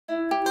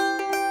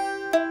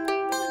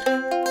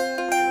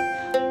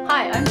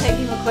Hi, I'm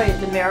Peggy McQuaid,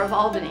 the Mayor of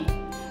Albany.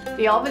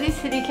 The Albany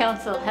City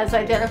Council has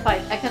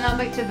identified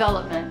economic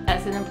development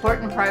as an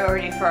important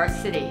priority for our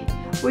city.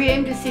 We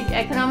aim to seek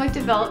economic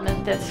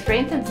development that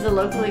strengthens the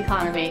local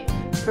economy,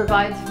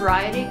 provides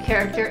variety,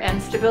 character,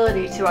 and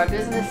stability to our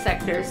business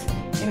sectors,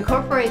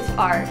 incorporates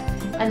art,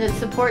 and that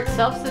supports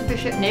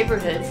self-sufficient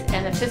neighborhoods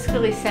and a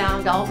fiscally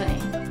sound Albany.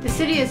 The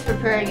city is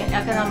preparing an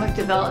economic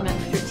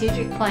development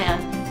strategic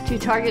plan to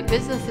target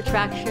business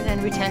attraction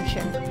and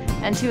retention,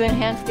 and to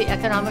enhance the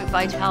economic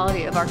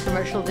vitality of our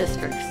commercial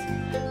districts.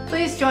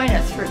 Please join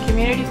us for a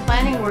community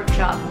planning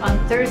workshop on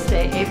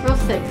Thursday, April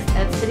 6th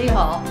at City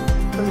Hall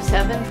from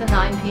 7 to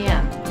 9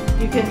 p.m.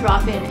 You can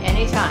drop in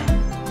anytime.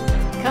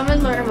 Come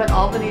and learn what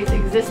Albany's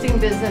existing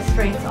business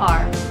strengths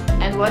are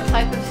and what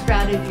type of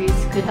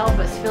strategies could help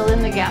us fill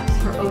in the gaps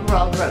for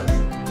overall growth.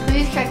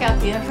 Please check out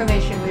the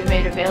information we've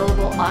made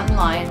available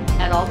online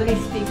at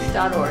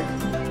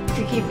albanyspeaks.org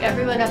to keep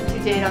everyone up to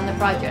date on the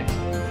project.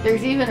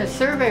 There's even a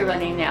survey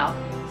running now,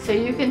 so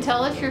you can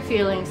tell us your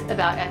feelings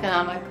about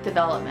economic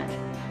development.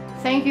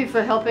 Thank you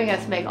for helping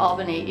us make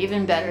Albany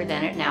even better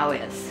than it now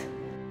is.